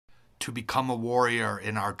To become a warrior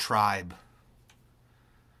in our tribe,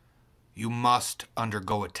 you must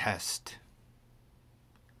undergo a test.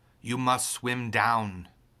 You must swim down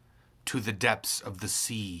to the depths of the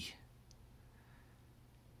sea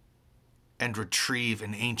and retrieve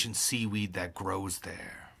an ancient seaweed that grows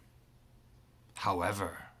there.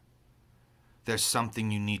 However, there's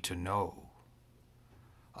something you need to know.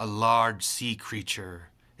 A large sea creature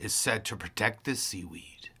is said to protect this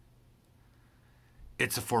seaweed.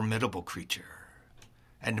 It's a formidable creature,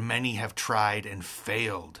 and many have tried and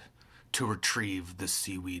failed to retrieve the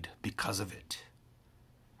seaweed because of it.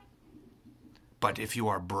 But if you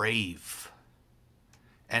are brave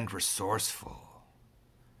and resourceful,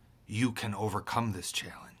 you can overcome this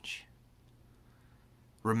challenge.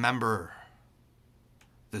 Remember,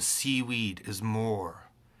 the seaweed is more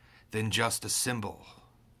than just a symbol.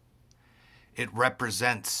 It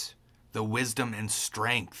represents the wisdom and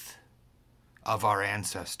strength of our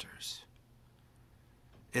ancestors.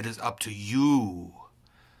 It is up to you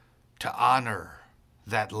to honor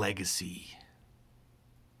that legacy.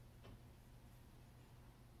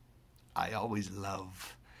 I always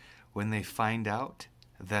love when they find out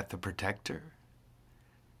that the protector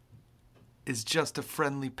is just a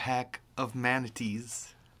friendly pack of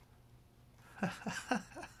manatees.